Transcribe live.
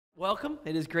Welcome.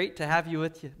 It is great to have you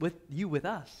with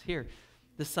us here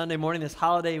this Sunday morning, this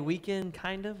holiday weekend,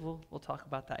 kind of. We'll talk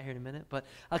about that here in a minute. But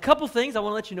a couple things I want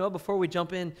to let you know before we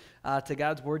jump in to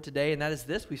God's Word today, and that is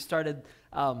this. We've started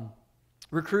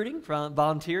recruiting for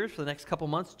volunteers for the next couple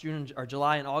months, June or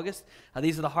July and August.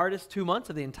 These are the hardest 2 months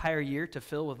of the entire year to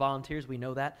fill with volunteers. We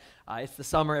know that. It's the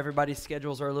summer. Everybody's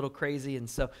schedules are a little crazy, and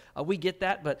so we get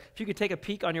that. But if you could take a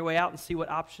peek on your way out and see what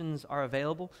options are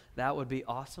available, that would be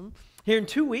awesome. Here in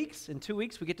 2 weeks,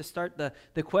 we get to start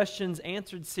the Questions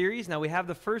Answered series. Now, we have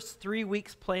the first 3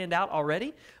 weeks planned out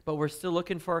already, but we're still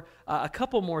looking for a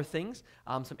couple more things,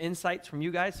 some insights from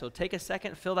you guys. So take a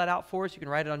second, fill that out for us. You can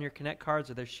write it on your Connect cards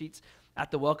or their sheets at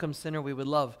the Welcome Center. We would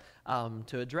love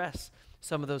to address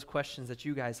some of those questions that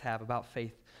you guys have about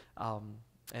faith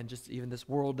and just even this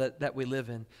world that we live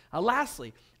in.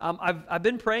 Lastly, I've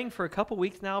been praying for a couple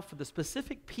weeks now for the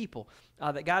specific people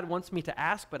that God wants me to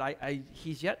ask, but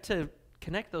He's yet to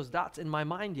connect those dots in my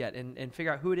mind yet and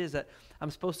figure out who it is that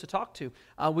I'm supposed to talk to.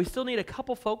 We still need a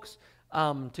couple folks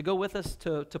to go with us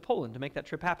to Poland to make that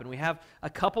trip happen. We have a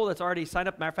couple that's already signed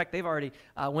up. Matter of fact, they've already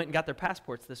went and got their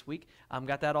passports this week,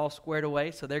 got that all squared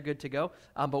away, so they're good to go.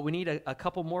 But we need a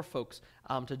couple more folks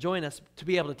to join us to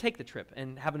be able to take the trip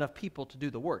and have enough people to do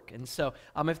the work. And so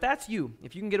if that's you,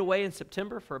 if you can get away in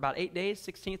September for about 8 days,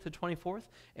 16th to 24th,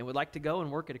 and would like to go and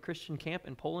work at a Christian camp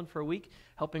in Poland for a week,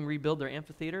 helping rebuild their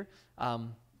amphitheater,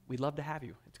 we'd love to have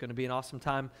you. It's going to be an awesome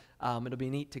time. It'll be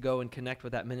neat to go and connect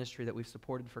with that ministry that we've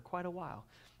supported for quite a while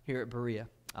here at Berea.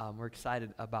 We're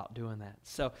excited about doing that.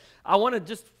 So I want to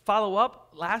just follow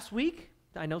up. Last week,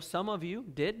 I know some of you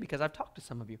did because I've talked to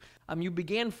some of you. You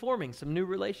began forming some new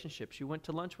relationships. You went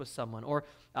to lunch with someone. Or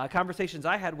conversations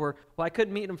I had were, well, I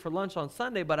couldn't meet them for lunch on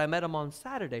Sunday, but I met them on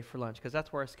Saturday for lunch because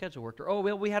that's where our schedule worked. Or, oh,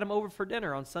 well, we had them over for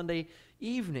dinner on Sunday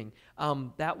evening.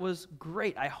 That was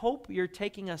great. I hope you're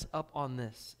taking us up on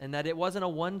this and that it wasn't a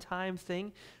one-time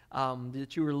thing,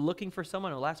 that you were looking for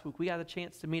someone. Or last week we got a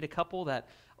chance to meet a couple that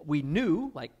we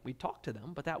knew, like we talked to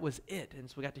them, but that was it. And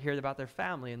so we got to hear about their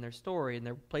family and their story and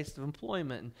their place of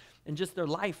employment and just their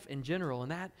life in general. And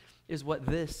that is what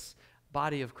this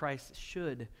body of Christ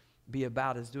should be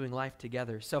about, is doing life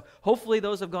together. So hopefully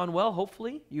those have gone well.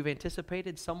 Hopefully you've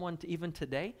anticipated someone to even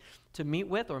today to meet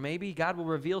with, or maybe God will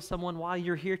reveal someone while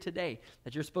you're here today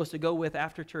that you're supposed to go with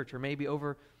after church or maybe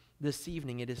over this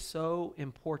evening. It is so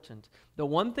important. The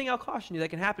one thing I'll caution you that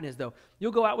can happen is, though,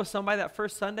 you'll go out with somebody that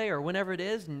first Sunday or whenever it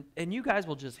is, and you guys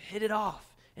will just hit it off,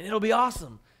 and it'll be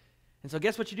awesome. And so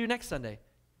guess what you do next Sunday?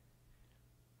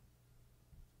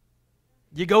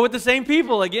 You go with the same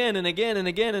people again and again and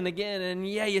again and again, and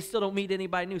yeah, you still don't meet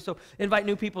anybody new. So invite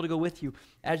new people to go with you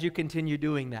as you continue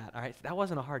doing that. All right, that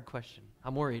wasn't a hard question.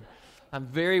 I'm worried. I'm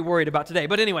very worried about today.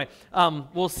 But anyway,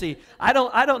 we'll see. I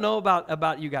don't know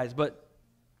about you guys, but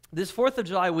this 4th of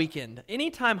July weekend,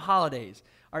 anytime holidays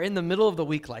are in the middle of the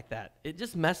week like that, it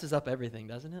just messes up everything,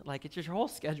 doesn't it? Like, it's your whole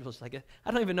schedule. It's like,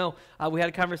 I don't even know. We had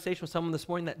a conversation with someone this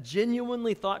morning that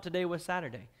genuinely thought today was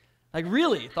Saturday. Like,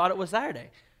 really thought it was Saturday.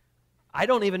 I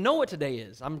don't even know what today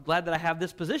is. I'm glad that I have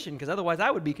this position because otherwise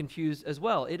I would be confused as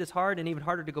well. It is hard and even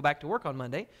harder to go back to work on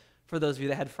Monday for those of you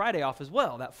that had Friday off as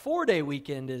well. That 4-day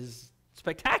weekend is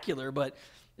spectacular, but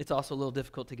it's also a little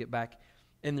difficult to get back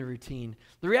in the routine.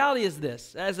 The reality is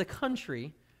this: as a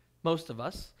country, most of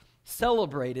us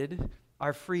celebrated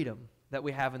our freedom that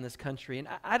we have in this country. And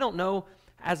I don't know,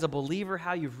 as a believer,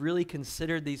 how you've really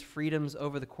considered these freedoms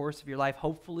over the course of your life.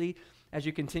 Hopefully, as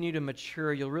you continue to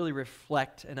mature, you'll really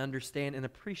reflect and understand and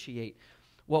appreciate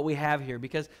what we have here,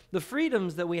 because the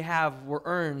freedoms that we have were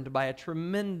earned by a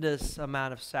tremendous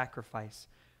amount of sacrifice.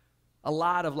 A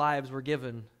lot of lives were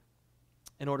given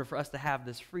in order for us to have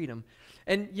this freedom.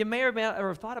 And you may or may not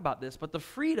have thought about this, but the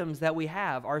freedoms that we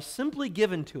have are simply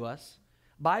given to us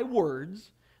by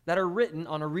words that are written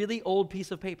on a really old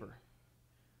piece of paper.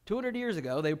 200 years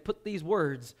ago, they put these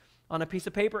words on a piece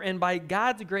of paper, and by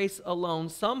God's grace alone,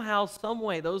 somehow, some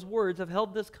way, those words have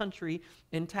held this country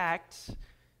intact,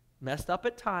 messed up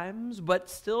at times,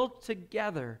 but still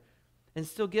together, and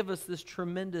still give us this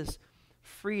tremendous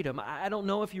freedom. I don't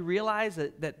know if you realize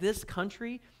that this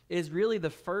country is really the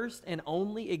first and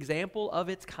only example of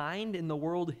its kind in the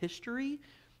world history.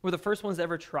 We're the first ones to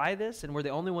ever try this, and we're the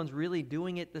only ones really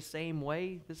doing it the same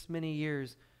way this many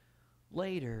years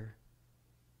later.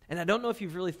 And I don't know if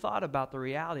you've really thought about the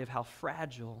reality of how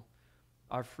fragile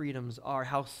our freedoms are,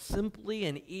 how simply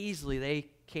and easily they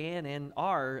can and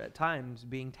are at times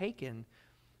being taken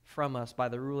from us by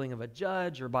the ruling of a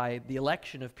judge or by the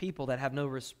election of people that have no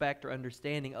respect or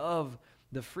understanding of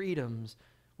the freedoms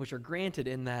which are granted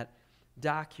in that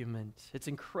document. It's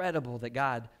incredible that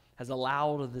God has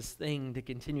allowed this thing to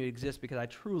continue to exist, because I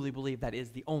truly believe that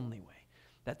is the only way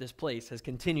that this place has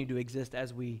continued to exist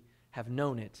as we have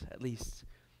known it, at least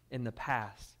in the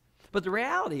past. But the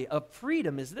reality of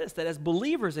freedom is this, that as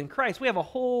believers in Christ, we have a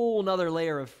whole nother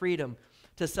layer of freedom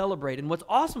to celebrate. And what's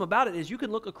awesome about it is you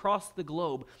can look across the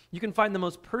globe. You can find the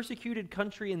most persecuted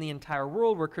country in the entire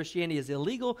world where Christianity is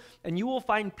illegal, and you will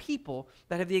find people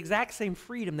that have the exact same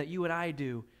freedom that you and I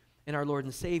do in our Lord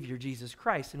and Savior, Jesus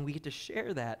Christ. And we get to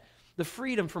share that. The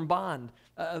freedom from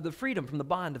the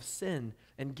bond of sin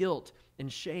and guilt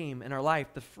and shame in our life.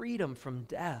 The freedom from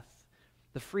death.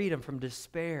 The freedom from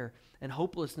despair and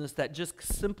hopelessness that just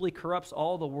simply corrupts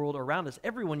all the world around us.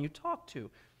 Everyone you talk to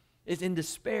is in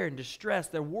despair and distress.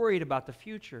 They're worried about the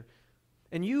future.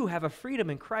 And you have a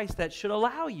freedom in Christ that should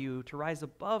allow you to rise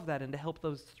above that and to help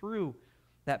those through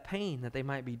that pain that they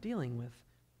might be dealing with,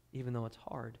 even though it's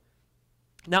hard.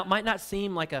 Now, it might not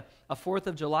seem like a 4th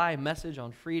of July message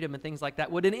on freedom and things like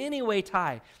that would in any way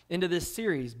tie into this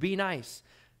series, Be Nice.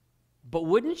 But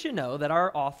wouldn't you know that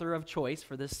our author of choice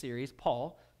for this series,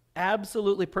 Paul,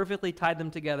 absolutely perfectly tied them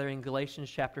together in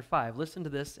Galatians chapter 5. Listen to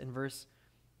this in verse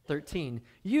 13.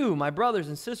 You, my brothers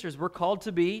and sisters, were called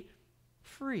to be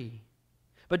free.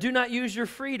 But do not use your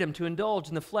freedom to indulge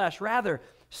in the flesh. Rather,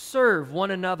 serve one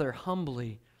another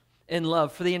humbly in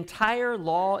love. For the entire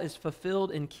law is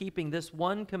fulfilled in keeping this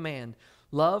one command: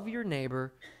 love your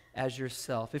neighbor as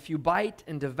yourself. If you bite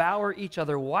and devour each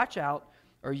other, watch out,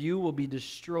 or you will be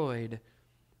destroyed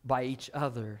by each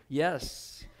other.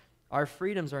 Yes, our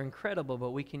freedoms are incredible,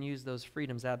 but we can use those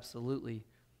freedoms absolutely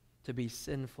to be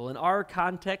sinful. In our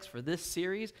context for this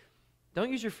series,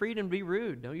 don't use your freedom to be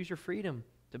rude. Don't use your freedom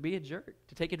to be a jerk,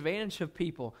 to take advantage of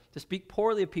people, to speak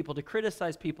poorly of people, to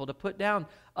criticize people, to put down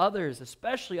others,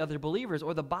 especially other believers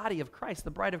or the body of Christ,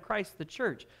 the bride of Christ, the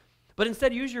church. But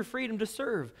instead, use your freedom to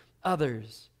serve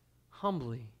others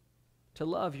humbly, to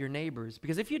love your neighbors.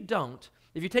 Because if you don't,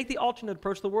 if you take the alternate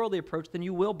approach, the worldly approach, then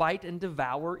you will bite and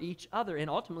devour each other and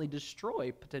ultimately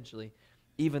destroy, potentially,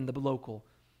 even the local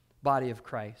body of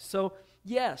Christ. So,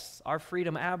 yes, our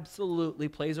freedom absolutely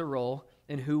plays a role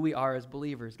in who we are as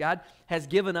believers. God has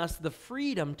given us the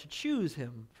freedom to choose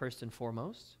Him, first and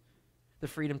foremost, the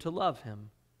freedom to love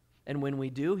Him. And when we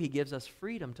do, He gives us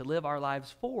freedom to live our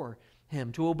lives for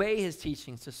Him, to obey His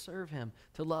teachings, to serve Him,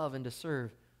 to love and to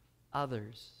serve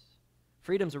others.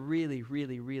 Freedom's a really,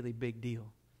 really, really big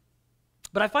deal.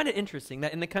 But I find it interesting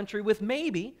that in the country with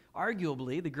maybe,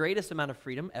 arguably, the greatest amount of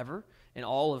freedom ever in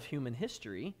all of human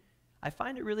history, I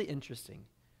find it really interesting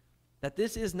that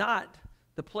this is not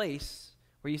the place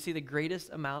where you see the greatest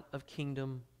amount of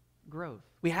kingdom growth.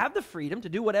 We have the freedom to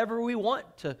do whatever we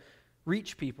want to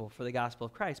reach people for the gospel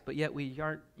of Christ, but yet we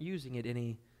aren't using it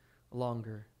any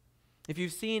longer. If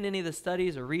you've seen any of the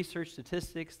studies or research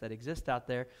statistics that exist out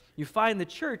there, you find the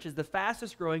church is the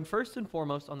fastest growing, first and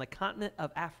foremost, on the continent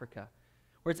of Africa,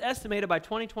 where it's estimated by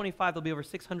 2025 there'll be over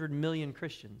 600 million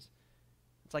Christians.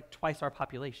 It's like twice our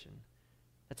population.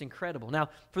 That's incredible. Now,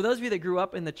 for those of you that grew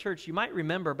up in the church, you might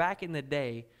remember back in the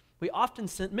day, we often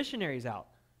sent missionaries out.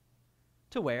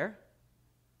 To where?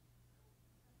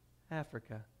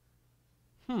 Africa.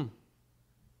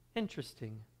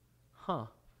 Interesting.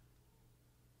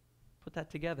 Put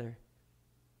that together,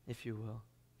 if you will.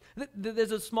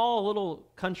 There's a small little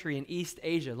country in East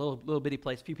Asia, little bitty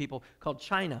place, few people, called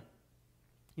China.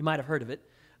 You might have heard of it.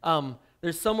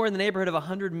 There's somewhere in the neighborhood of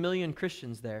 100 million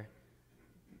Christians there.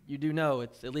 You do know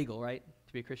it's illegal, right,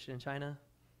 to be a Christian in China?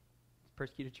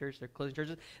 Persecuted church, they're closing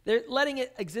churches. They're letting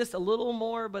it exist a little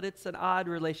more, but it's an odd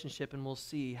relationship, and we'll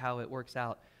see how it works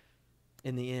out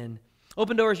in the end.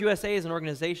 Open Doors USA is an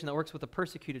organization that works with a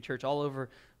persecuted church all over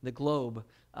the globe.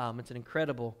 It's an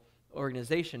incredible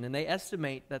organization, and they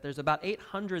estimate that there's about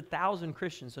 800,000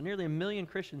 Christians, so nearly 1 million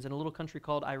Christians in a little country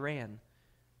called Iran.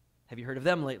 Have you heard of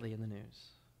them lately in the news?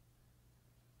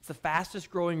 It's the fastest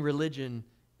growing religion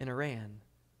in Iran,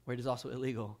 where it is also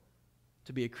illegal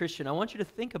to be a Christian. I want you to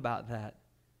think about that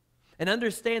and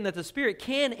understand that the Spirit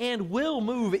can and will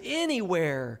move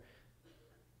anywhere.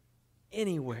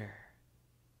 Anywhere.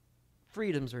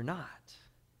 Freedoms or not.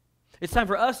 It's time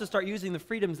for us to start using the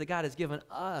freedoms that God has given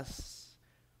us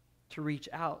to reach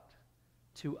out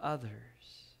to others.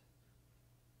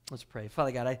 Let's pray.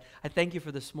 Father God, I thank you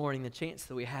for this morning, the chance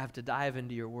that we have to dive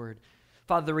into your word.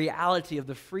 Father, the reality of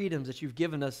the freedoms that you've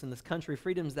given us in this country,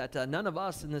 freedoms that none of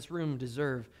us in this room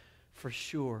deserve for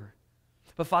sure.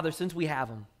 But Father, since we have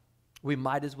them, we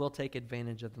might as well take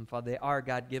advantage of them. Father, they are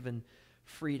God-given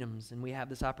freedoms, and we have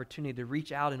this opportunity to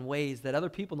reach out in ways that other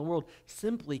people in the world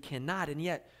simply cannot, and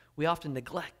yet we often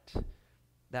neglect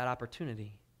that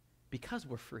opportunity because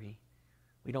we're free.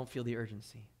 We don't feel the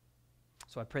urgency.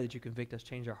 So I pray that you convict us,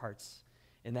 change our hearts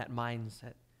in that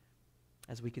mindset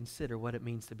as we consider what it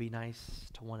means to be nice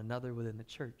to one another within the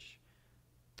church.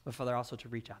 But Father, also to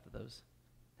reach out to those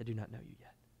that do not know you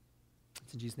yet.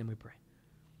 It's in Jesus' name we pray.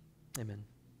 Amen.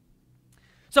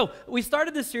 So we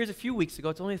started this series a few weeks ago.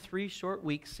 It's only a 3 short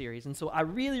week series. And so I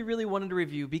really, really wanted to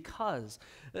review because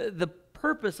the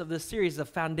purpose of this series is a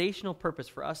foundational purpose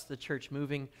for us, the church,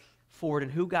 moving forward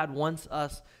and who God wants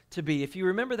us to be. If you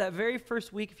remember that very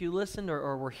first week, if you listened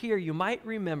or were here, you might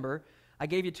remember I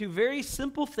gave you 2 very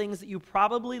simple things that you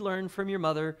probably learned from your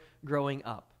mother growing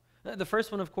up. The first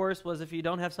one, of course, was if you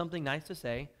don't have something nice to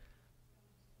say,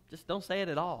 just don't say it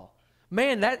at all.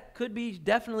 Man, that could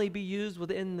definitely be used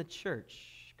within the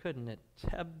church, couldn't it?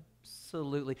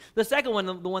 Absolutely. The second one,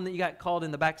 the one that you got called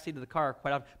in the back seat of the car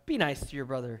quite often, be nice to your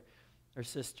brother or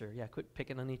sister. Yeah, quit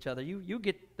picking on each other. You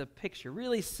get the picture.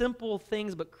 Really simple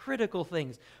things, but critical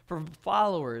things for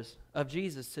followers of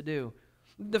Jesus to do.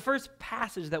 The first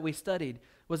passage that we studied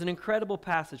was an incredible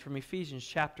passage from Ephesians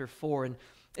chapter 4, and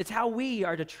it's how we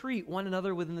are to treat one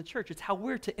another within the church. It's how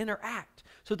we're to interact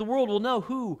so that the world will know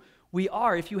who we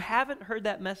are. If you haven't heard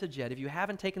that message yet, if you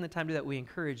haven't taken the time to do that, we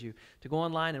encourage you to go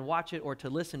online and watch it or to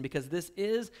listen, because this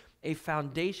is a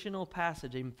foundational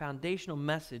passage, a foundational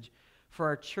message for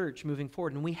our church moving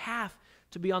forward. And we have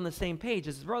to be on the same page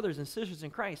as brothers and sisters in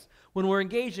Christ. When we're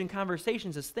engaged in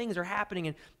conversations, as things are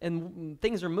happening and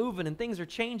things are moving and things are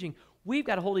changing, we've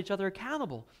got to hold each other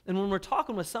accountable. And when we're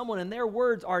talking with someone and their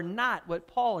words are not what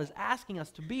Paul is asking us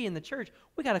to be in the church,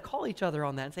 we got to call each other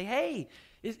on that and say, hey,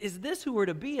 is this who we're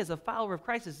to be as a follower of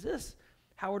Christ? Is this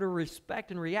how we're to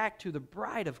respect and react to the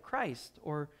bride of Christ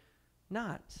or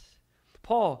not?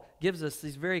 Paul gives us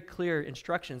these very clear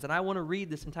instructions, and I want to read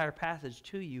this entire passage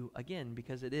to you again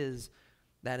because it is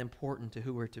that important to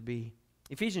who we're to be.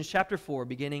 Ephesians chapter 4,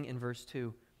 beginning in verse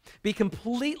 2. Be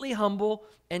completely humble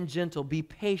and gentle. Be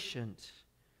patient,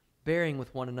 bearing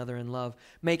with one another in love.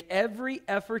 Make every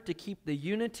effort to keep the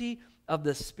unity of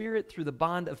the Spirit through the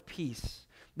bond of peace.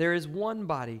 There is one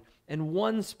body and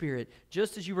one Spirit,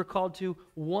 just as you were called to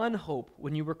one hope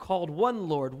when you were called, one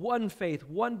Lord, one faith,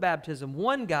 one baptism,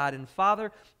 one God and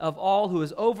Father of all, who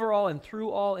is over all and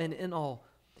through all and in all.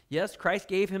 Yes, Christ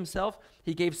gave himself.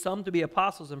 He gave some to be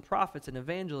apostles and prophets and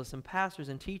evangelists and pastors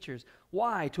and teachers.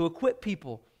 Why? To equip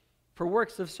people for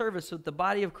works of service so that the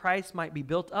body of Christ might be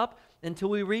built up until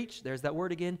we reach, there's that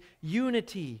word again,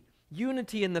 unity.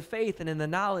 Unity in the faith and in the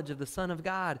knowledge of the Son of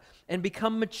God, and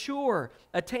become mature,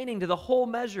 attaining to the whole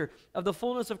measure of the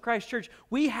fullness of Christ's church.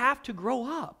 We have to grow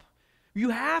up.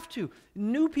 You have to.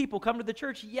 New people come to the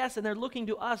church, yes, and they're looking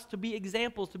to us to be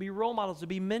examples, to be role models, to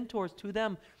be mentors to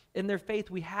them in their faith.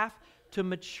 We have to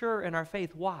mature in our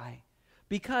faith. Why?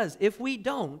 Because if we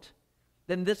don't,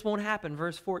 then this won't happen.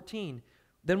 Verse 14.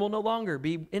 Then we'll no longer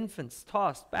be infants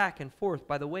tossed back and forth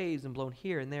by the waves and blown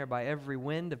here and there by every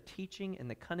wind of teaching and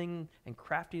the cunning and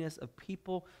craftiness of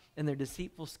people and their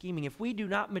deceitful scheming. If we do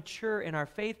not mature in our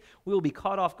faith, we will be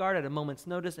caught off guard at a moment's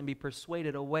notice and be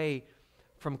persuaded away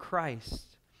from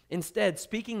Christ. Instead,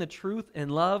 speaking the truth in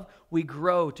love, we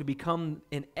grow to become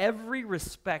in every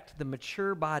respect the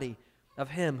mature body of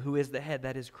him who is the head,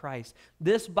 that is Christ.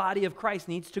 This body of Christ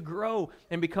needs to grow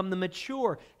and become the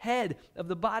mature head of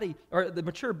the body, or the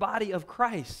mature body of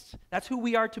Christ. That's who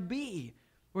we are to be.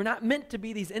 We're not meant to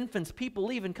be these infants, people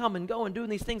leave and come and go and doing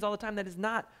these things all the time. That is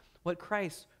not what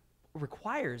Christ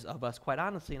requires of us, quite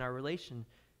honestly, in our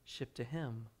relationship to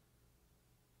him.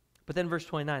 But then verse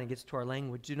 29, it gets to our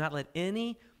language. Do not let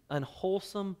any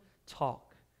unwholesome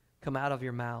talk come out of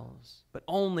your mouths, but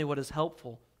only what is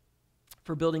helpful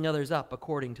for building others up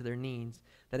according to their needs,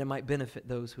 that it might benefit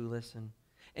those who listen.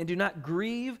 And do not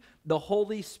grieve the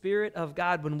Holy Spirit of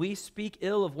God. When we speak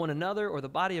ill of one another or the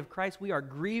body of Christ, we are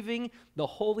grieving the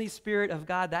Holy Spirit of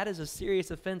God. That is a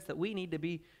serious offense that we need to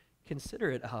be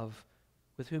considerate of,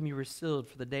 with whom you were sealed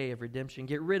for the day of redemption.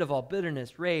 Get rid of all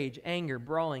bitterness, rage, anger,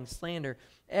 brawling, slander,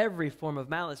 every form of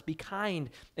malice. Be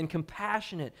kind and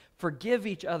compassionate. Forgive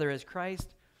each other as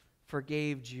Christ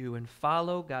forgave you, and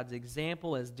follow God's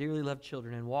example as dearly loved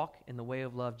children, and walk in the way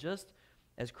of love, just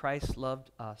as Christ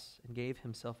loved us and gave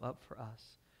himself up for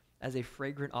us as a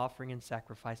fragrant offering and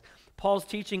sacrifice. Paul's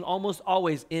teaching almost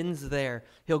always ends there.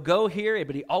 He'll go here,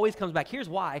 but he always comes back. Here's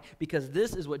why: because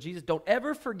this is what Jesus, don't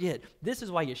ever forget, this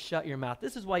is why you shut your mouth.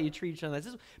 This is why you treat each other.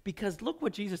 This is because look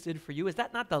what Jesus did for you. Is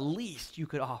that not the least you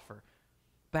could offer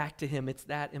back to him? It's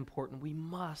that important. We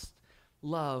must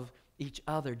love each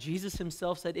other. Jesus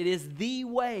himself said it is the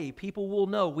way people will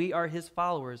know we are his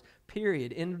followers,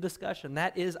 period. End of discussion.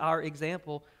 That is our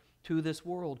example to this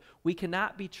world. We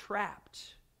cannot be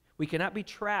trapped We cannot be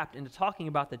trapped into talking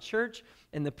about the church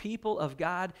and the people of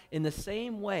God in the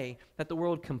same way that the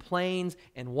world complains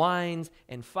and whines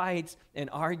and fights and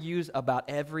argues about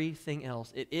everything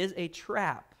else. It is a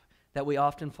trap that we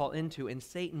often fall into, and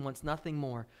Satan wants nothing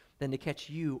more than to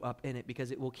catch you up in it, because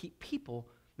it will keep people,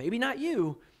 maybe not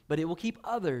you, but it will keep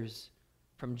others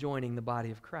from joining the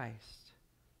body of Christ.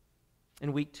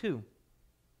 In week 2,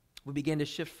 we begin to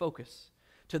shift focus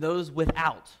to those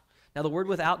without. Now, the word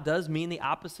without does mean the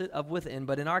opposite of within,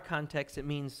 but in our context, it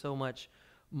means so much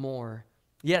more.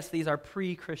 Yes, these are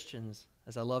pre-Christians,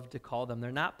 as I love to call them.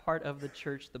 They're not part of the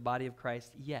church, the body of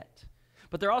Christ, yet.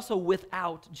 But they're also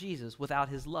without Jesus, without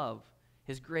his love,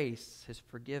 his grace, his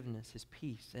forgiveness, his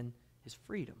peace, and his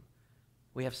freedom.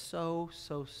 We have so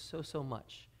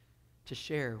much to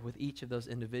share with each of those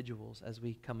individuals as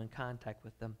we come in contact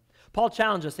with them. Paul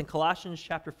challenged us in Colossians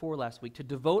chapter 4 last week to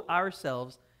devote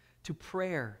ourselves to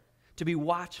prayer, to be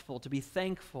watchful, to be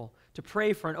thankful, to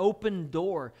pray for an open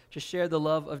door to share the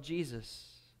love of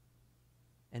Jesus,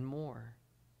 and more.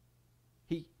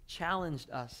 He challenged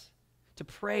us to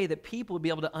pray that people would be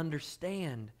able to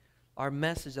understand our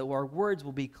message, that our words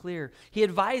will be clear. He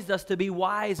advised us to be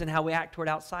wise in how we act toward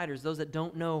outsiders, those that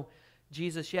don't know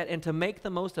Jesus yet, and to make the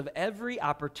most of every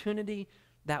opportunity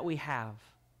that we have.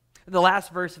 The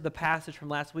last verse of the passage from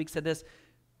last week said this: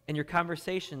 "In your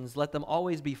conversations, let them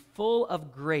always be full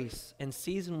of grace and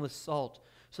seasoned with salt,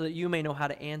 so that you may know how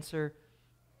to answer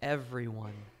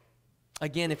everyone."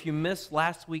 Again, if you missed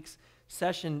last week's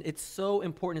session, it's so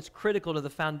important. It's critical to the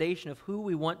foundation of who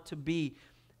we want to be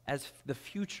as the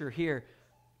future here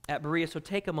at Berea. So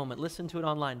take a moment, listen to it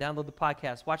online, download the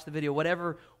podcast, watch the video,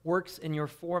 whatever works in your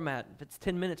format. If it's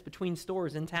 10 minutes between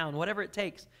stores in town, whatever it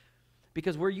takes.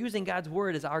 Because we're using God's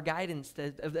word as our guidance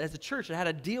as a church and how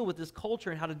to deal with this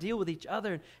culture and how to deal with each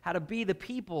other and how to be the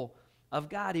people of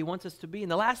God He wants us to be.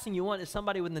 And the last thing you want is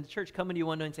somebody within the church coming to you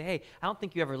one day and say, "Hey, I don't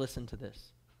think you ever listened to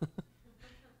this."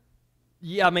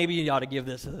 Yeah, maybe you ought to give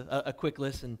this a quick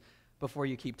listen before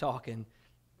you keep talking.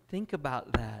 Think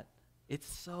about that. It's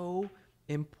so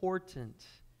important.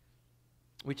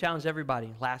 We challenged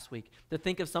everybody last week to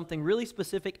think of something really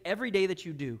specific every day that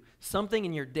you do, something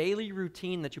in your daily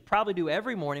routine that you probably do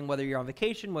every morning, whether you're on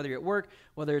vacation, whether you're at work,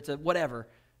 whether it's whatever.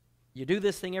 You do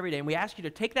this thing every day, and we ask you to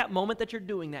take that moment that you're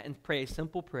doing that and pray a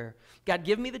simple prayer. God,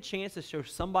 give me the chance to show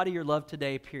somebody your love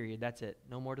today, period. That's it.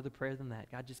 No more to the prayer than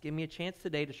that. God, just give me a chance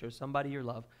today to show somebody your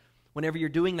love. Whenever you're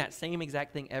doing that same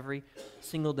exact thing every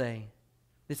single day.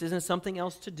 This isn't something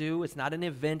else to do. It's not an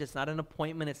event. It's not an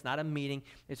appointment. It's not a meeting.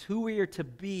 It's who we are to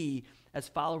be as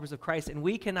followers of Christ. And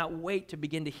we cannot wait to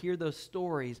begin to hear those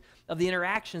stories of the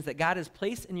interactions that God has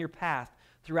placed in your path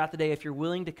throughout the day if you're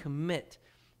willing to commit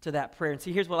to that prayer. And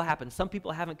see, here's what will happen. Some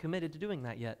people haven't committed to doing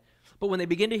that yet. But when they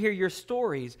begin to hear your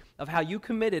stories of how you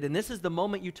committed, and this is the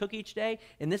moment you took each day,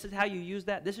 and this is how you use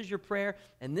that, this is your prayer,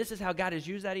 and this is how God has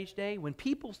used that each day, when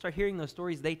people start hearing those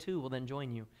stories, they too will then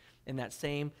join you in that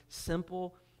same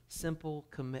simple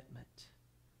commitment.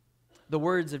 The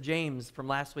words of James from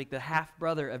last week, the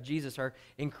half-brother of Jesus, are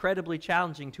incredibly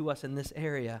challenging to us in this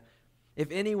area.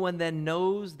 If anyone then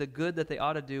knows the good that they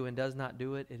ought to do and does not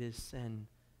do it, it is sin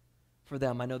for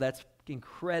them. I know that's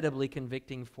incredibly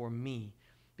convicting for me,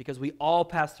 because we all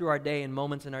pass through our day and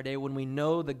moments in our day when we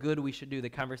know the good we should do, the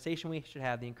conversation we should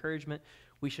have, the encouragement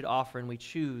we should offer, and we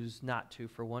choose not to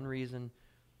for one reason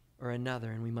or another.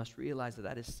 And we must realize that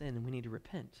that is sin, and we need to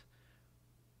repent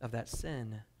of that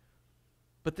sin.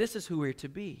 But this is who we're to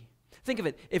be. Think of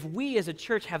it. If we as a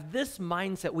church have this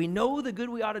mindset, we know the good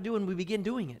we ought to do and we begin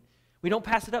doing it. We don't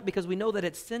pass it up because we know that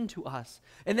it's sin to us.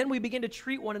 And then we begin to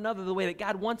treat one another the way that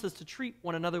God wants us to treat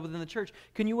one another within the church.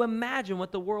 Can you imagine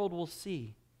what the world will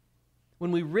see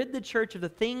when we rid the church of the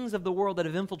things of the world that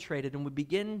have infiltrated and we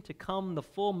begin to come the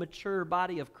full, mature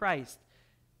body of Christ?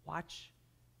 Watch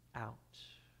out.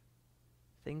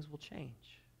 Things will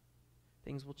change.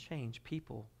 Things will change.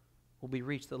 People will be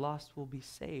reached. The lost will be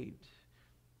saved.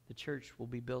 The church will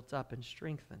be built up and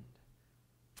strengthened.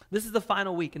 This is the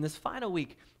final week. In this final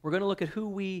week, we're going to look at who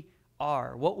we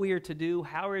are, what we are to do,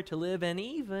 how we are to live, and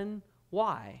even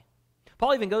why.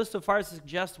 Paul even goes so far as to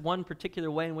suggest one particular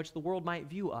way in which the world might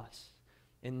view us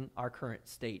in our current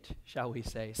state, shall we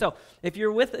say. So if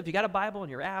you got a Bible on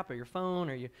your app or your phone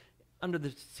or you're under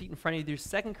the seat in front of you, there's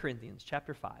 2 Corinthians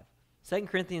chapter 5. 2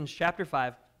 Corinthians chapter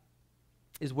 5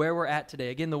 is where we're at today.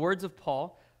 Again, the words of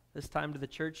Paul, this time to the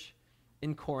church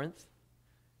in Corinth.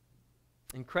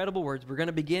 Incredible words. We're going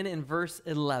to begin in verse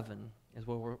 11 is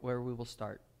where we will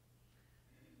start.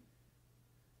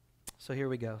 So here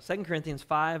we go. 2 Corinthians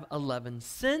 5:11.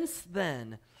 Since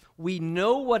then we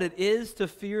know what it is to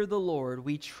fear the Lord,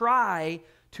 we try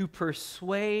to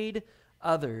persuade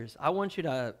others. I want you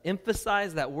to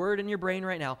emphasize that word in your brain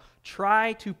right now.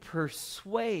 Try to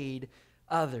persuade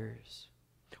others.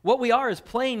 What we are is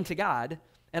plain to God,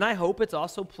 and I hope it's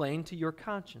also plain to your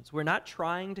conscience. We're not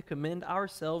trying to commend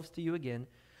ourselves to you again,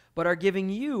 but are giving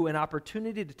you an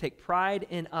opportunity to take pride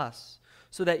in us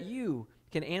so that you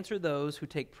can answer those who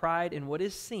take pride in what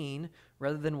is seen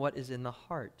rather than what is in the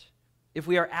heart. If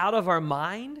we are out of our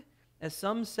mind, as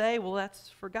some say, well, that's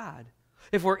for God.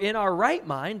 If we're in our right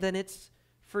mind, then it's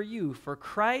for you. For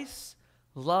Christ's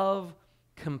love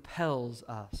compels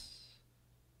us.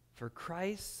 For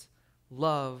Christ's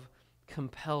love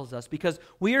compels us, because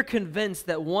we are convinced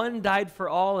that one died for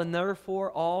all, and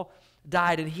therefore all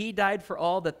died. And he died for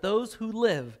all, that those who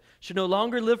live should no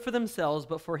longer live for themselves,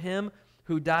 but for him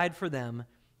who died for them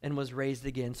and was raised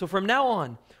again. So from now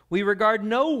on, we regard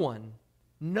no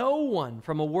one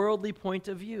from a worldly point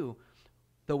of view.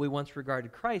 Though we once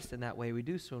regarded Christ in that way, we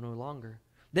do so no longer.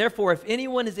 Therefore, if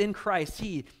anyone is in Christ,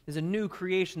 he is a new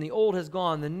creation. The old has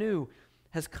gone, the new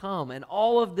has come. And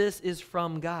all of this is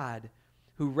from God,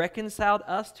 who reconciled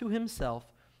us to himself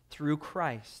through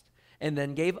Christ, and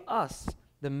then gave us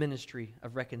the ministry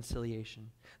of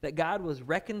reconciliation. That God was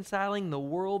reconciling the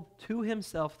world to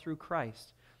himself through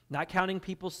Christ, not counting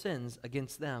people's sins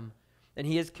against them. And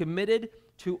he has committed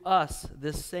to us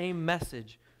this same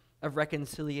message of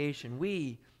reconciliation.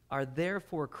 We are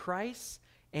therefore Christ's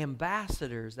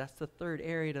ambassadors. That's the third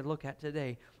area to look at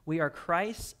today. We are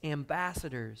Christ's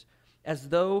ambassadors, as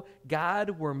though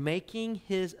God were making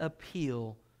his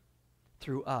appeal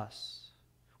through us.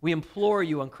 We implore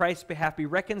you on Christ's behalf, be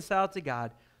reconciled to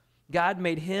God. God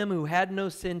made him who had no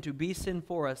sin to be sin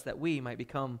for us, that we might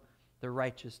become the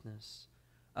righteousness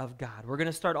of God. We're going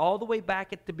to start all the way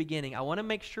back at the beginning. I want to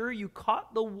make sure you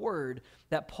caught the word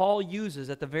that Paul uses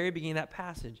at the very beginning of that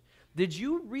passage. Did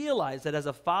you realize that as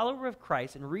a follower of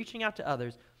Christ and reaching out to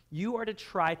others, you are to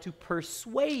try to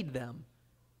persuade them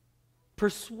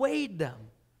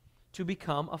to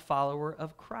become a follower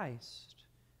of Christ?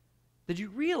 Did you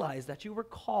realize that you were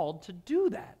called to do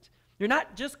that? You're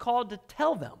not just called to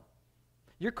tell them.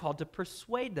 You're called to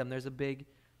persuade them. There's a big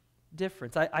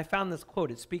difference. I found this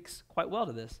quote. It speaks quite well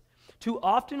to this. Too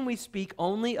often we speak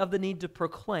only of the need to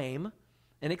proclaim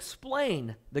and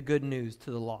explain the good news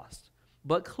to the lost.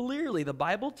 But clearly the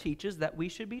Bible teaches that we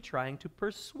should be trying to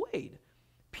persuade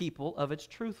people of its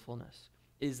truthfulness.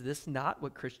 Is this not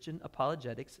what Christian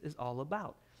apologetics is all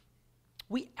about?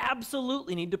 We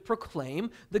absolutely need to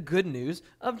proclaim the good news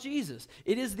of Jesus.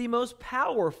 It is the most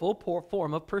powerful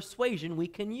form of persuasion we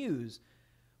can use.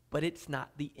 But it's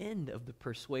not the end of the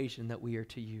persuasion that we are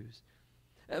to use.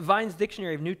 Vine's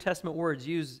Dictionary of New Testament Words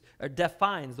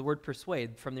defines the word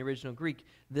persuade from the original Greek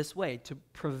this way: to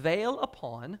prevail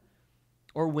upon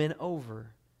or win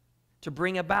over, to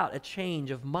bring about a change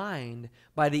of mind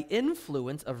by the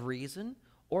influence of reason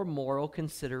or moral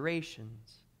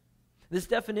considerations. This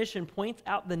definition points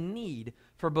out the need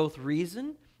for both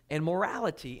reason and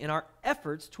morality in our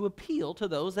efforts to appeal to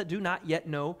those that do not yet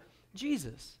know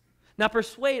Jesus. Now,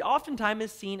 persuade oftentimes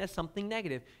is seen as something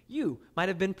negative. You might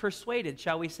have been persuaded,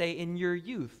 shall we say, in your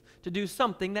youth to do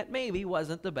something that maybe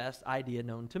wasn't the best idea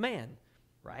known to man,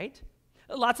 right?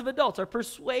 Lots of adults are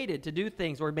persuaded to do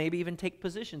things, or maybe even take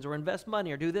positions or invest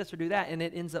money or do this or do that, and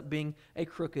it ends up being a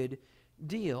crooked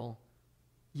deal.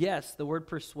 Yes, the word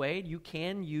persuade you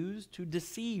can use to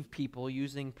deceive people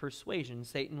using persuasion.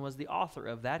 Satan was the author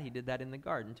of that. He did that in the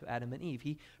garden to Adam and Eve.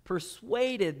 He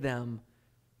persuaded them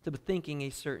to thinking a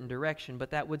certain direction, but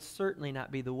that would certainly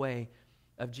not be the way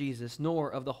of Jesus,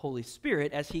 nor of the Holy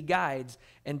Spirit, as he guides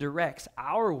and directs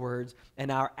our words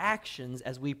and our actions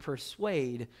as we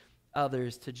persuade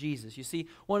others to Jesus. You see,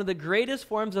 one of the greatest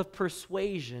forms of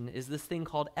persuasion is this thing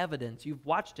called evidence. You've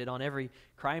watched it on every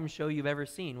crime show you've ever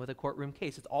seen with a courtroom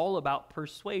case. It's all about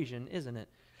persuasion, isn't it?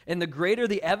 And the greater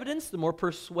the evidence, the more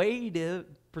persuading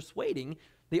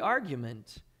the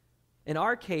argument. In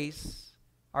our case,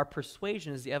 our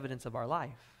persuasion is the evidence of our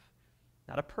life.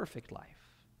 Not a perfect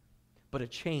life, but a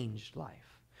changed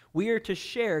life. We are to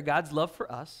share God's love for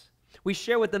us. We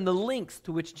share with them the lengths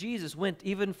to which Jesus went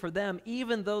even for them,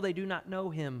 even though they do not know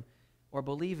him or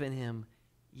believe in him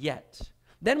yet.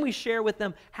 Then we share with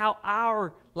them how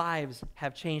our lives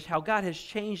have changed, how God has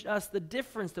changed us, the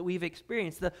difference that we've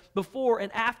experienced, the before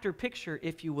and after picture,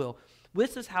 if you will.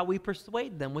 This is how we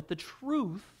persuade them with the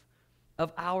truth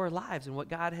of our lives and what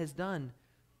God has done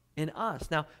in us.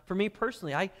 Now, for me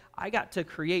personally, I got to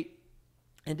create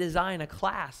and design a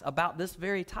class about this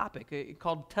very topic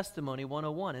called Testimony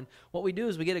 101. And what we do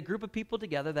is we get a group of people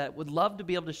together that would love to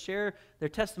be able to share their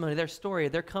testimony, their story,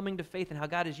 their coming to faith and how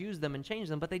God has used them and changed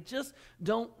them, but they just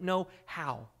don't know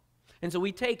how. And so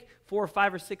we take 4 or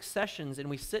 5 or 6 sessions and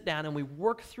we sit down and we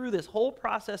work through this whole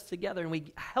process together, and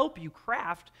we help you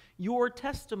craft your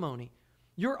testimony,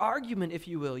 your argument, if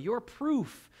you will, your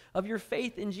proof of your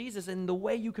faith in Jesus and the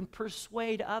way you can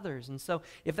persuade others. And so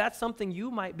if that's something you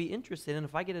might be interested in,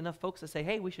 if I get enough folks that say,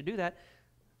 hey, we should do that,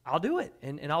 I'll do it.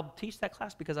 And I'll teach that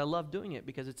class because I love doing it,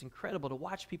 because it's incredible to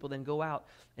watch people then go out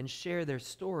and share their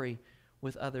story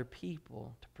with other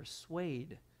people to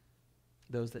persuade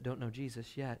those that don't know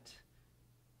Jesus yet.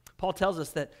 Paul tells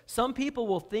us that some people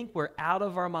will think we're out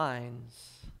of our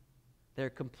minds. They're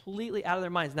completely out of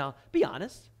their minds. Now, be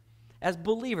honest. As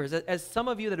believers, as some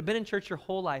of you that have been in church your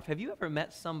whole life, have you ever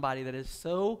met somebody that is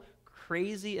so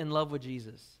crazy in love with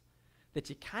Jesus that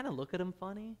you kind of look at them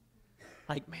funny?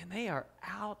 Like, man, they are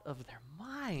out of their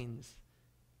minds.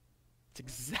 It's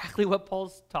exactly what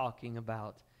Paul's talking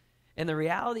about. And the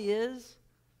reality is,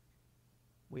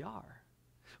 we are.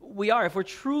 We are. If we're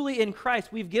truly in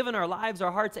Christ, we've given our lives,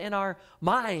 our hearts, and our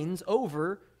minds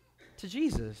over to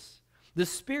Jesus. The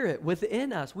Spirit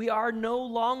within us. We are no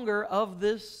longer of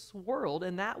this world,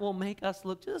 and that will make us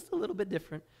look just a little bit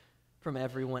different from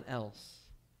everyone else.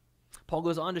 Paul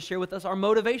goes on to share with us our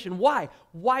motivation. Why?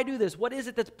 Why do this? What is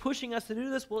it that's pushing us to do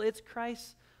this? Well, it's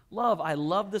Christ's love. I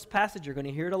love this passage. You're going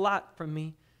to hear it a lot from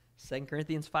me. 2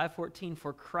 Corinthians 5:14,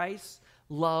 for Christ's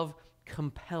love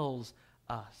compels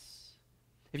us.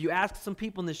 If you ask some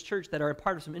people in this church that are a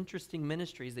part of some interesting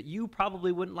ministries that you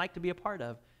probably wouldn't like to be a part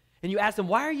of, and you ask them,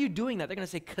 why are you doing that? They're going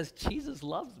to say, because Jesus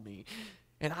loves me,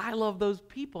 and I love those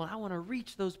people, and I want to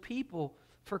reach those people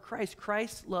for Christ.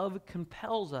 Christ's love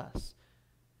compels us.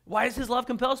 Why does his love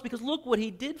compel us? Because look what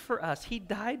he did for us. He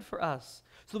died for us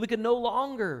so that we could no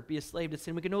longer be a slave to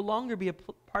sin. We could no longer be a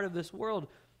part of this world,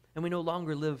 and we no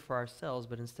longer live for ourselves,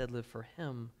 but instead live for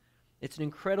him. It's an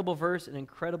incredible verse, an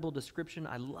incredible description.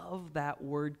 I love that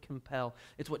word compel.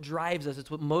 It's what drives us. It's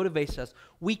what motivates us.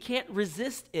 We can't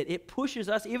resist it. It pushes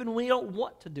us even when we don't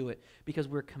want to do it, because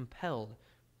we're compelled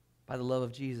by the love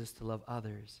of Jesus to love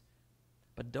others.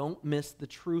 But don't miss the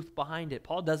truth behind it.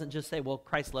 Paul doesn't just say, well,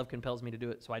 Christ's love compels me to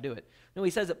do it, so I do it. No, he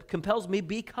says it compels me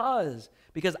because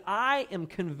I am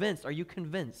convinced. Are you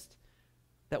convinced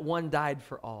that one died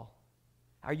for all?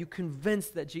 Are you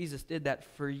convinced that Jesus did that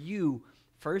for you?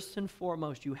 First and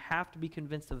foremost, you have to be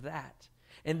convinced of that,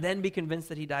 and then be convinced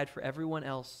that he died for everyone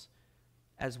else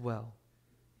as well,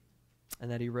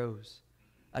 and that he rose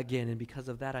again. And because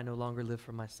of that, I no longer live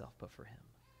for myself, but for him.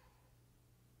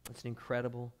 It's an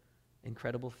incredible,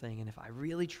 incredible thing. And if I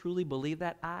really, truly believe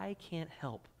that, I can't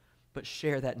help but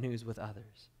share that news with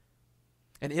others.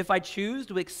 And if I choose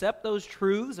to accept those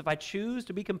truths, if I choose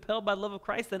to be compelled by the love of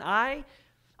Christ, then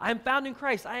I'm found in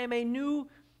Christ. I am a new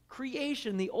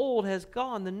creation. The old has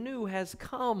gone, the new has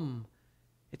come.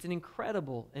 It's an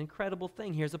incredible, incredible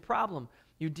thing. Here's the problem.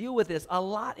 You deal with this a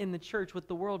lot in the church with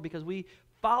the world, because we,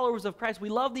 followers of Christ, we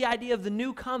love the idea of the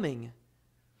new coming.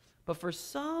 But for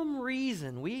some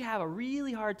reason, we have a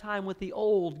really hard time with the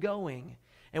old going.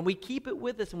 And we keep it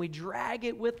with us, and we drag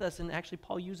it with us. And actually,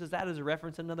 Paul uses that as a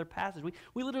reference in another passage.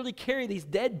 We literally carry these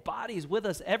dead bodies with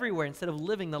us everywhere instead of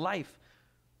living the life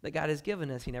that God has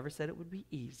given us. He never said it would be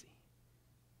easy,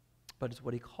 but it's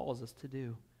what he calls us to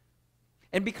do.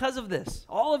 And because of this,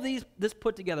 all of this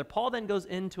put together, Paul then goes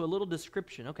into a little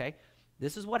description. Okay,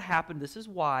 this is what happened. This is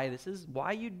why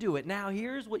you do it. Now,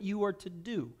 here's what you are to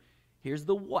do. Here's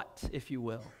the what, if you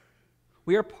will.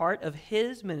 We are part of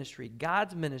his ministry,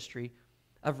 God's ministry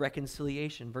of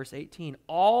reconciliation. Verse 18,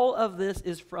 all of this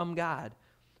is from God,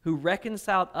 who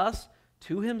reconciled us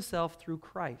to himself through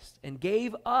Christ and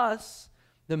gave us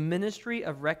the ministry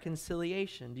of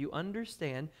reconciliation. Do you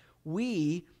understand?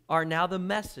 We are now the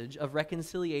message of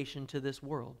reconciliation to this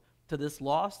world, to this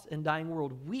lost and dying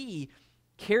world. We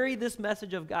carry this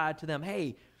message of God to them.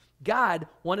 Hey, God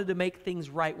wanted to make things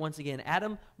right once again.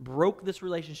 Adam broke this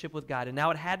relationship with God, and now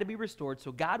it had to be restored.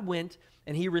 So God went,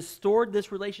 and he restored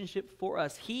this relationship for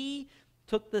us. He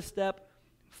took the step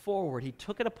forward. He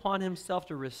took it upon himself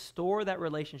to restore that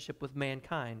relationship with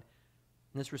mankind.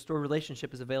 And this restored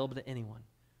relationship is available to anyone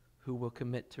who will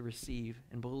commit to receive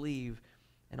and believe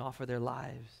and offer their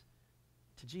lives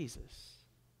to Jesus.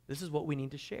 This is what we need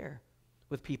to share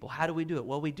with people. How do we do it?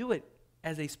 Well, we do it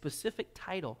as a specific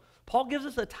title. Paul gives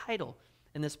us a title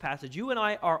in this passage. You and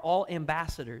I are all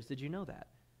ambassadors. Did you know that?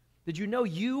 Did you know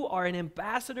you are an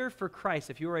ambassador for Christ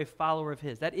if you are a follower of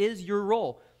his? That is your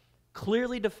role,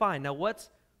 clearly defined. Now, what's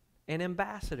an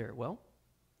ambassador? Well,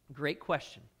 great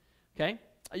question, okay?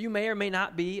 You may or may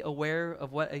not be aware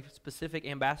of what a specific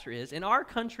ambassador is. In our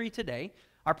country today,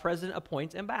 our president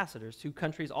appoints ambassadors to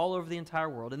countries all over the entire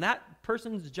world, and that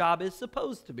person's job is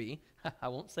supposed to be, I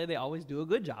won't say they always do a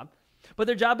good job, but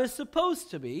their job is supposed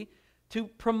to be to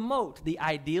promote the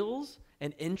ideals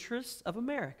and interests of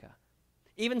America,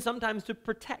 even sometimes to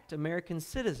protect American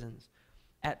citizens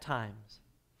at times.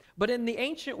 But in the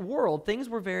ancient world, things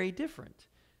were very different.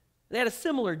 They had a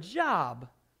similar job,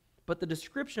 but the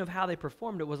description of how they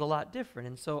performed it was a lot different.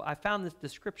 And so I found this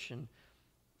description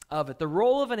of it. The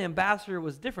role of an ambassador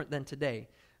was different than today.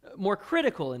 More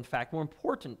critical, in fact, more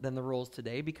important than the roles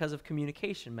today because of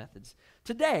communication methods.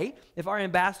 Today, if our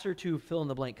ambassador to fill in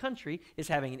the blank country is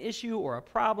having an issue or a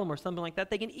problem or something like that,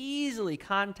 they can easily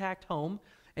contact home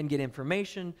and get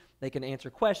information. They can answer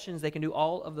questions. They can do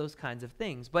all of those kinds of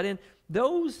things. But in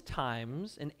those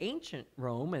times, in ancient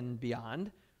Rome and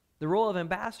beyond, the role of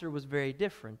ambassador was very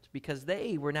different because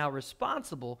they were now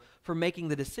responsible for making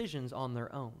the decisions on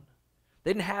their own.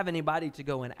 They didn't have anybody to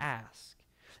go and ask.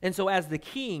 And so as the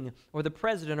king or the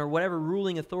president or whatever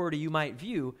ruling authority you might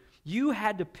view, you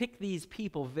had to pick these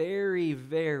people very,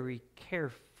 very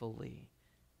carefully.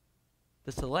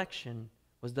 The selection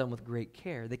was done with great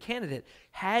care. The candidate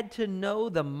had to know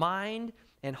the mind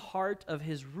and heart of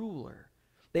his ruler.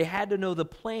 They had to know the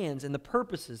plans and the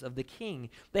purposes of the king.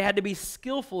 They had to be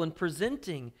skillful in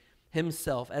presenting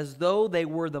himself as though they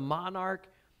were the monarch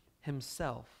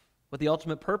himself, with the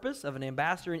ultimate purpose of an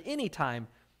ambassador in any time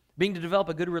being to develop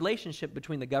a good relationship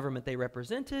between the government they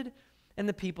represented and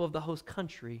the people of the host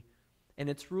country and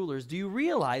its rulers. Do you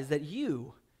realize that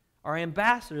you are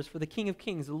ambassadors for the King of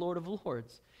Kings, the Lord of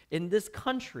Lords? In this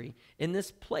country, in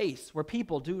this place where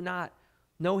people do not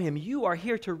know him, you are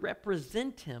here to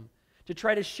represent him, to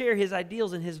try to share his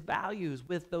ideals and his values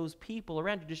with those people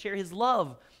around you, to share his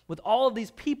love with all of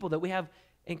these people that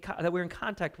we're in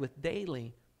contact with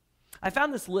daily. I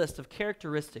found this list of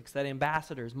characteristics that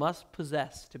ambassadors must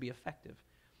possess to be effective,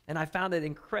 and I found it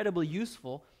incredibly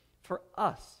useful for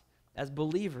us as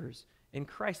believers in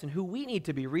Christ and who we need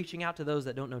to be reaching out to those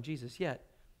that don't know Jesus yet.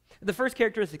 The first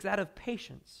characteristic is that of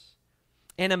patience.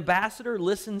 An ambassador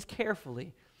listens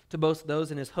carefully to both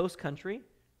those in his host country,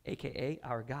 aka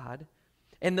our God,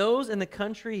 and those in the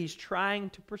country he's trying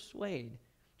to persuade,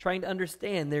 trying to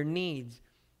understand their needs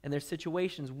and their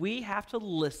situations. We have to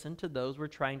listen to those we're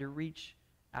trying to reach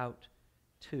out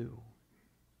to.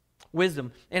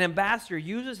 Wisdom. An ambassador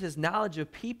uses his knowledge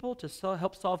of people to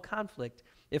help solve conflict,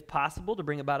 if possible, to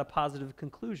bring about a positive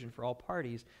conclusion for all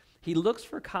parties. He looks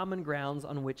for common grounds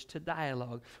on which to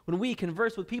dialogue. When we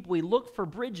converse with people, we look for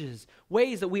bridges,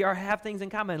 ways that we have things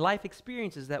in common, life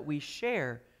experiences that we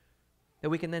share, that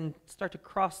we can then start to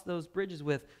cross those bridges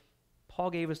with. Paul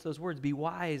gave us those words, be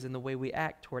wise in the way we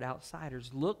act toward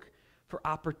outsiders. Look for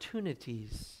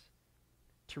opportunities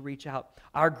to reach out.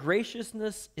 Our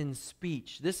graciousness in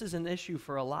speech. This is an issue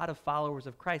for a lot of followers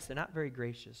of Christ. They're not very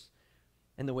gracious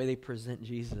in the way they present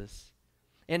Jesus.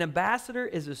 An ambassador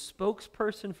is a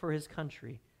spokesperson for his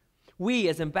country. We,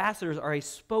 as ambassadors, are a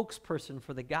spokesperson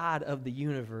for the God of the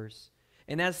universe.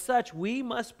 And as such, we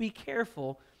must be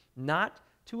careful not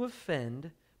to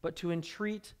offend, but to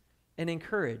entreat and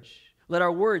encourage. Let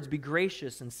our words be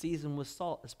gracious and seasoned with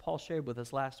salt, as Paul shared with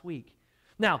us last week.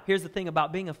 Now, here's the thing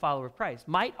about being a follower of Christ.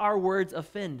 Might our words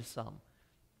offend some?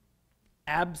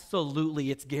 Absolutely,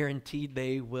 it's guaranteed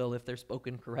they will if they're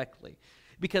spoken correctly.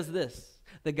 Because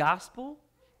the gospel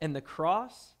and the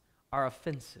cross are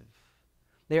offensive.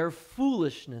 They are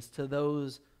foolishness to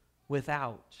those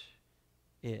without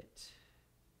it.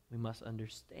 We must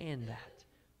understand that.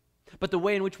 But the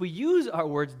way in which we use our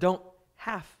words don't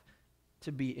have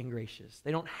to be ingracious.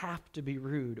 They don't have to be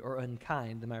rude or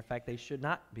unkind. As a matter of fact, they should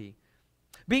not be.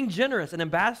 Being generous, an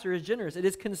ambassador is generous. It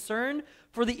is concerned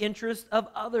for the interest of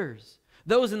others.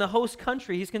 Those in the host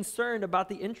country, he's concerned about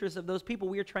the interests of those people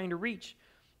we are trying to reach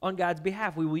on God's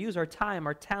behalf. We will use our time,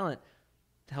 our talent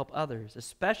to help others,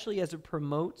 especially as it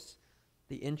promotes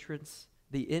the interests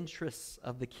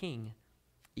of the king,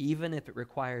 even if it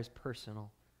requires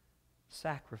personal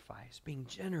sacrifice. Being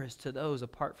generous to those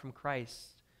apart from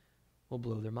Christ will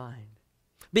blow their mind.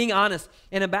 Being honest,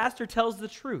 an ambassador tells the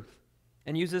truth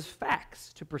and uses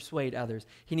facts to persuade others.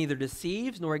 He neither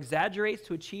deceives nor exaggerates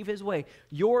to achieve his way.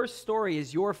 Your story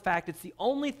is your fact. It's the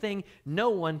only thing no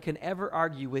one can ever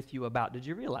argue with you about. Did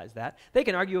you realize that? They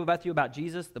can argue with you about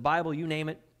Jesus, the Bible, you name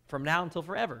it, from now until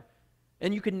forever.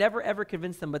 And you can never, ever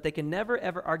convince them, but they can never,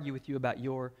 ever argue with you about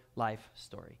your life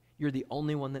story. You're the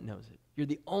only one that knows it. You're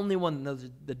the only one that knows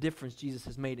the difference Jesus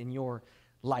has made in your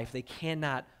life. They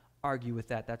cannot argue with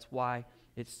that. That's why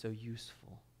it's so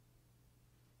useful.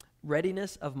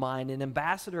 Readiness of mind. An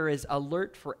ambassador is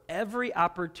alert for every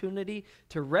opportunity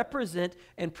to represent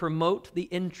and promote the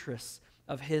interests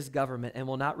of his government and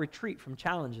will not retreat from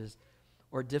challenges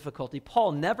or difficulty.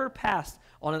 Paul never passed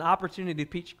on an opportunity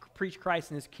to preach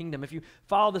Christ in his kingdom. If you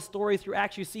follow the story through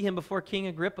Acts, you see him before King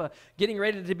Agrippa getting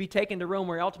ready to be taken to Rome,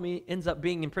 where he ultimately ends up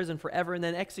being in prison forever and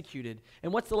then executed.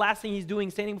 And what's the last thing he's doing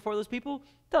standing before those people?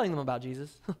 Telling them about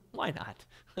Jesus. Why not?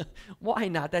 Why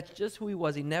not? That's just who he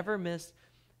was. He never missed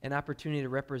an opportunity to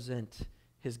represent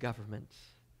his government,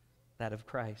 that of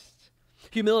Christ.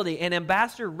 Humility. An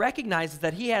ambassador recognizes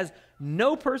that he has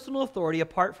no personal authority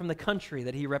apart from the country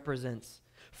that he represents.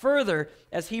 Further,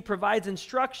 as he provides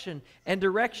instruction and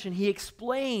direction, he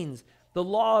explains the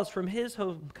laws from his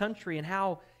home country and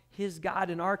how his God,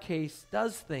 in our case,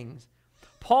 does things.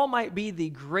 Paul might be the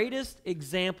greatest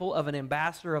example of an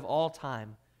ambassador of all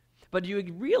time. But do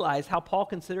you realize how Paul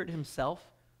considered himself?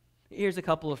 Here's a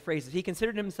couple of phrases. He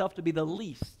considered himself to be the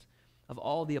least of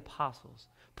all the apostles.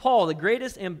 Paul, the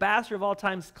greatest ambassador of all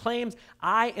time, claims,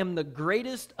 I am the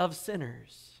greatest of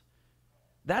sinners.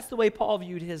 That's the way Paul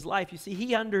viewed his life. You see,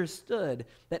 he understood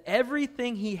that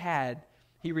everything he had,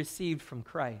 he received from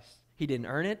Christ. He didn't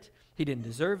earn it. He didn't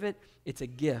deserve it. It's a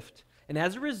gift. And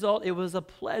as a result, it was a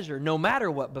pleasure, no matter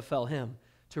what befell him,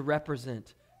 to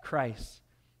represent Christ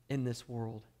in this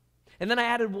world. And then I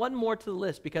added one more to the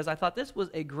list because I thought this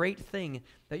was a great thing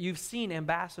that you've seen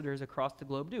ambassadors across the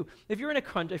globe do. If you're in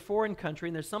a foreign country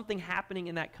and there's something happening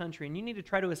in that country and you need to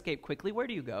try to escape quickly, where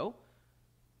do you go?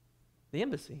 The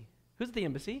embassy. Who's at the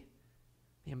embassy?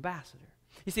 The ambassador.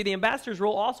 You see, the ambassador's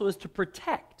role also is to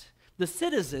protect the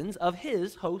citizens of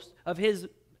his host, of his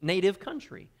native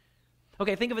country.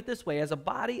 Okay, think of it this way. As a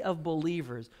body of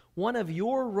believers, one of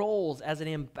your roles as an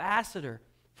ambassador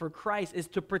for Christ is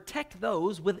to protect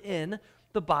those within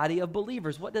the body of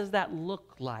believers. What does that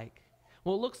look like?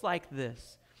 Well, it looks like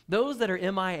this. Those that are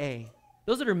MIA,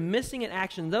 those that are missing in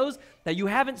action, those that you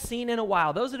haven't seen in a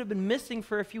while, those that have been missing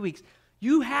for a few weeks,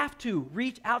 you have to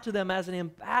reach out to them as an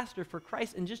ambassador for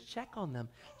Christ and just check on them.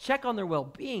 Check on their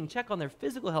well-being, check on their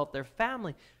physical health, their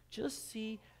family. Just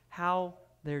see how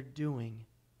they're doing.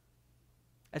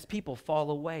 As people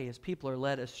fall away, as people are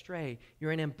led astray,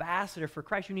 you're an ambassador for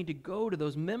Christ. You need to go to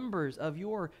those members of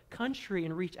your country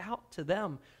and reach out to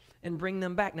them and bring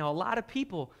them back. Now, a lot of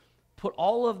people put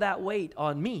all of that weight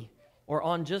on me or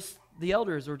on just the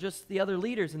elders or just the other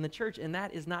leaders in the church, and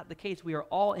that is not the case. We are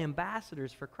all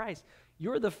ambassadors for Christ.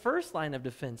 You're the first line of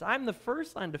defense. I'm the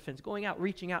first line of defense, going out,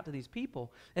 reaching out to these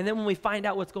people. And then when we find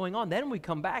out what's going on, then we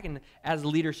come back and, as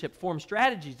leadership, form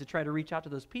strategies to try to reach out to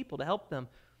those people to help them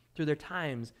through their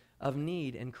times of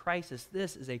need and crisis.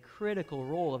 This is a critical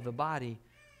role of the body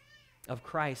of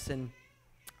Christ. And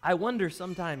I wonder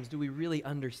sometimes, do we really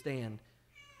understand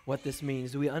what this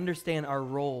means? Do we understand our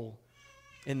role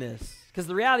in this? Because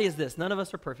the reality is this, none of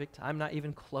us are perfect. I'm not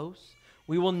even close.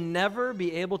 We will never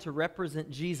be able to represent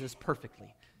Jesus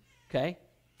perfectly, okay?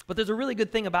 But there's a really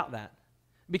good thing about that,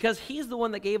 because he's the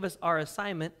one that gave us our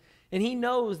assignment, and he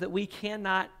knows that we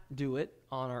cannot do it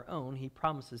on our own. He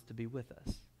promises to be with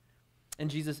us. And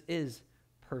Jesus is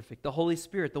perfect. The Holy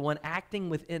Spirit, the one acting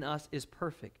within us, is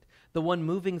perfect. The one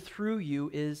moving through you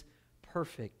is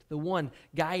perfect. The one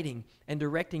guiding and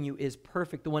directing you is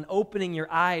perfect. The one opening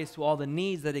your eyes to all the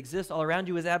needs that exist all around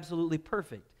you is absolutely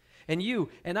perfect. And you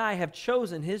and I have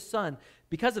chosen his Son.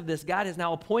 Because of this, God has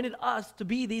now appointed us to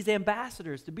be these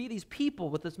ambassadors, to be these people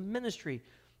with this ministry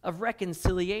of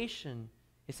reconciliation.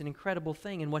 It's an incredible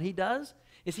thing. And what he does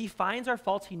is he finds our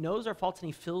faults, he knows our faults, and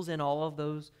he fills in all of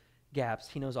those gaps.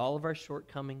 He knows all of our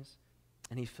shortcomings,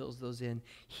 and he fills those in.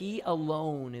 He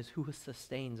alone is who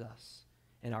sustains us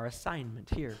in our assignment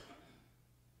here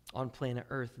on planet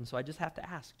Earth. And so I just have to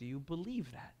ask, do you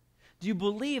believe that? Do you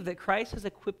believe that Christ has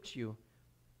equipped you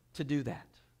to do that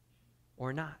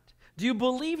or not? Do you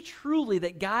believe truly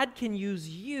that God can use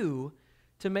you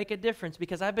to make a difference?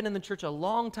 Because I've been in the church a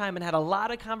long time and had a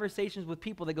lot of conversations with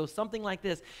people that go something like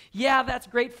this. Yeah, that's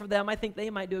great for them. I think they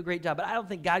might do a great job, but I don't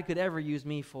think God could ever use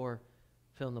me for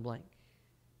fill in the blank.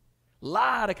 A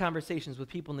lot of conversations with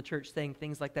people in the church saying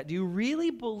things like that. Do you really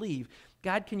believe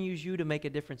God can use you to make a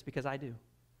difference? Because I do.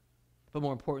 But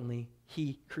more importantly,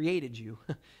 he created you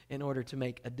in order to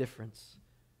make a difference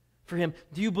for him.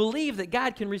 Do you believe that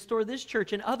God can restore this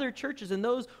church and other churches and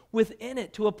those within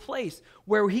it to a place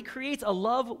where he creates a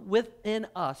love within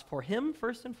us for him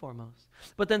first and foremost,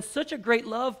 but then such a great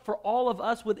love for all of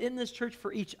us within this church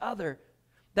for each other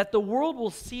that the world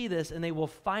will see this and they will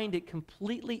find it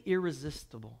completely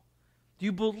irresistible? Do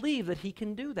you believe that he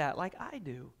can do that like I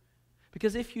do?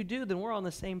 Because if you do, then we're on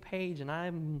the same page, and I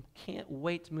can't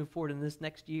wait to move forward in this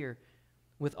next year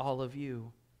with all of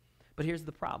you. But here's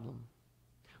the problem.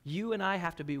 You and I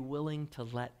have to be willing to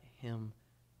let him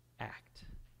act.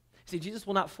 See, Jesus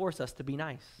will not force us to be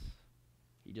nice.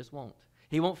 He just won't.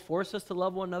 He won't force us to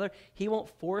love one another. He won't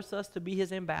force us to be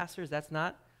his ambassadors. That's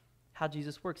not how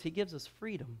Jesus works. He gives us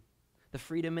freedom, the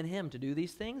freedom in him to do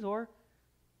these things or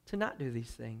to not do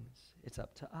these things. It's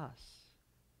up to us.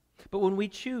 But when we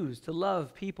choose to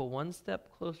love people one step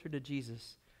closer to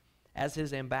Jesus as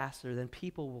his ambassador, then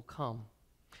people will come.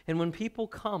 And when people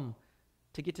come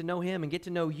to get to know him and get to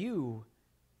know you,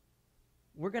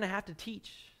 we're going to have to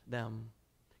teach them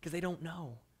because they don't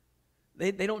know.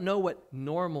 They don't know what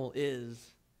normal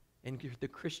is in the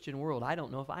Christian world. I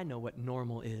don't know if I know what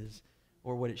normal is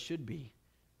or what it should be,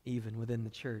 even within the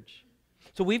church.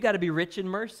 So we've got to be rich in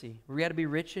mercy. We've got to be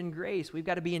rich in grace. We've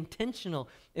got to be intentional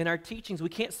in our teachings. We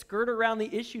can't skirt around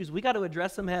the issues. We got to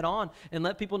address them head on and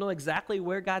let people know exactly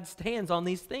where God stands on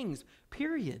these things,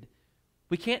 period.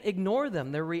 We can't ignore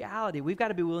them. They're reality. We've got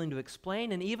to be willing to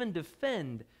explain and even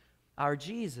defend our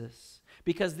Jesus,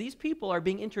 because these people are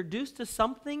being introduced to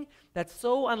something that's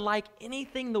so unlike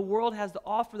anything the world has to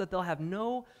offer that they'll have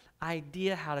no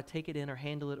idea how to take it in or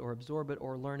handle it or absorb it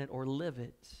or learn it or live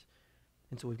it.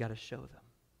 And so we've got to show them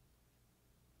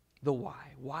the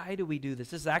why. Why do we do this?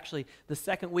 This is actually the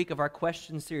second week of our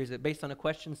question series based on a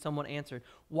question someone answered.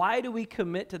 Why do we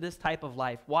commit to this type of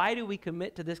life? Why do we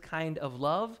commit to this kind of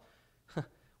love?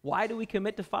 Why do we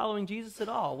commit to following Jesus at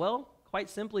all? Well, quite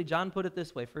simply, John put it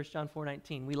this way, 1 John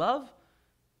 4:19. We love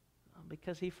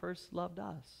because he first loved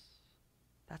us.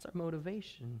 That's our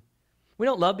motivation. We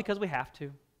don't love because we have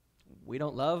to. We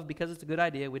don't love because it's a good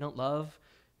idea. We don't love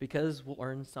because we'll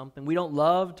earn something. We don't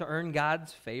love to earn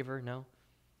God's favor. No.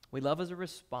 We love as a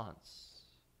response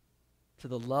to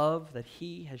the love that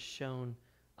he has shown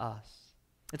us.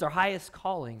 It's our highest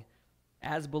calling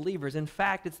as believers. In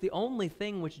fact, it's the only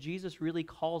thing which Jesus really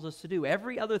calls us to do.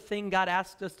 Every other thing God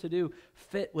asks us to do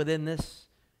fit within this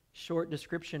short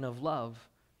description of love.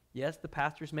 Yes, the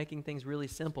pastor's making things really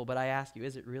simple, but I ask you,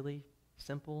 is it really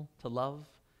simple to love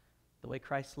the way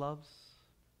Christ loves?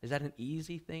 Is that an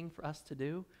easy thing for us to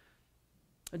do?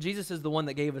 Jesus is the one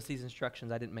that gave us these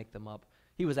instructions. I didn't make them up.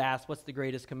 He was asked, what's the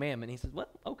greatest commandment? He says, well,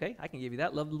 okay, I can give you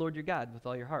that. Love the Lord your God with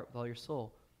all your heart, with all your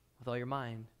soul, with all your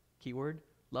mind. Keyword,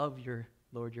 love your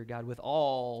Lord your God with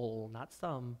all, not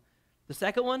some. The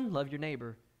second one, love your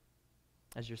neighbor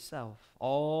as yourself.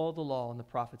 All the law and the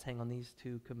prophets hang on these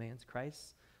two commands.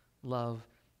 Christ's love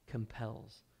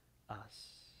compels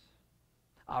us.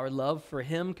 Our love for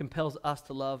him compels us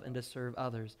to love and to serve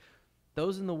others.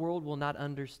 Those in the world will not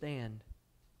understand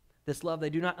this love. They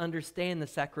do not understand the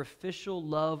sacrificial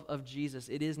love of Jesus.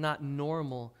 It is not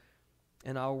normal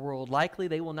in our world. Likely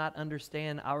they will not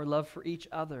understand our love for each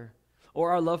other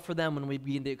or our love for them when we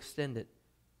begin to extend it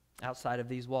outside of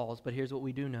these walls. But here's what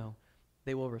we do know.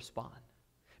 They will respond.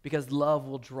 Because love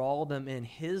will draw them in.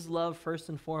 His love, first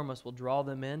and foremost, will draw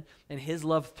them in. And his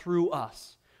love through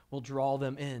us will draw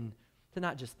them in to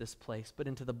not just this place, but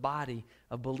into the body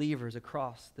of believers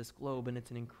across this globe. And it's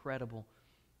an incredible,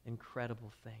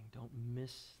 incredible thing. Don't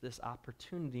miss this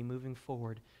opportunity moving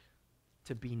forward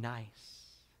to be nice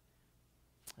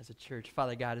as a church.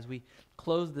 Father God, as we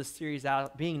close this series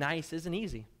out, being nice isn't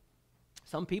easy.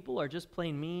 Some people are just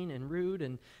plain mean and rude,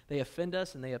 and they offend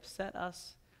us and they upset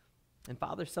us. And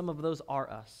Father, some of those are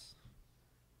us.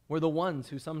 We're the ones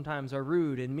who sometimes are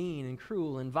rude and mean and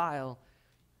cruel and vile,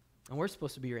 and we're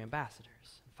supposed to be your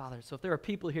ambassadors. Father, so if there are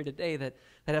people here today that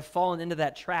have fallen into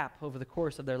that trap over the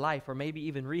course of their life, or maybe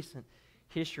even recent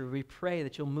history, we pray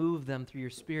that you'll move them through your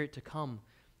Spirit to come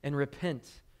and repent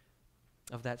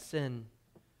of that sin.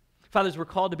 Fathers, we're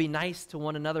called to be nice to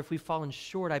one another. If we've fallen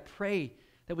short, I pray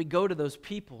that we go to those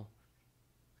people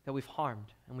that we've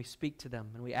harmed, and we speak to them,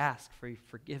 and we ask for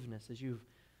forgiveness as you've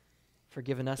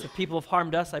forgiven us. If people have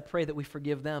harmed us, I pray that we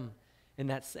forgive them in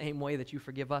that same way that you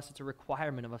forgive us. It's a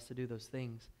requirement of us to do those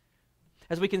things.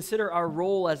 As we consider our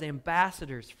role as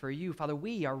ambassadors for you, Father,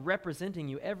 we are representing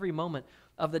you every moment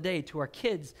of the day to our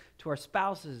kids, to our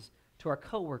spouses, to our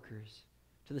coworkers,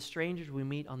 to the strangers we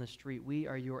meet on the street. We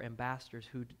are your ambassadors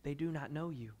who they do not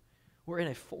know you. We're in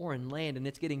a foreign land, and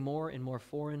it's getting more and more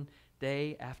foreign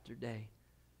day after day.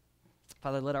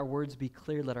 Father, let our words be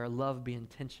clear. Let our love be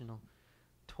intentional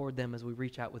toward them as we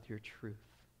reach out with your truth.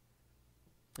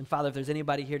 And Father, if there's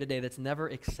anybody here today that's never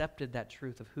accepted that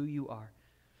truth of who you are,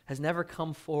 has never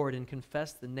come forward and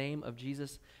confessed the name of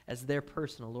Jesus as their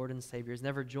personal Lord and Savior, has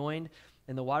never joined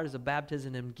in the waters of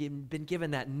baptism and been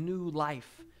given that new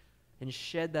life and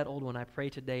shed that old one, I pray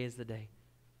today is the day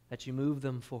that you move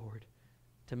them forward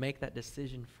to make that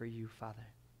decision for you, Father,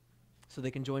 so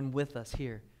they can join with us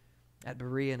here at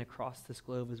Berea and across this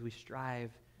globe as we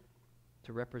strive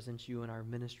to represent you in our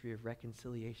ministry of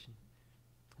reconciliation,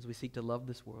 as we seek to love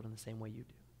this world in the same way you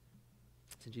do.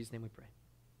 It's in Jesus' name we pray.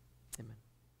 Amen.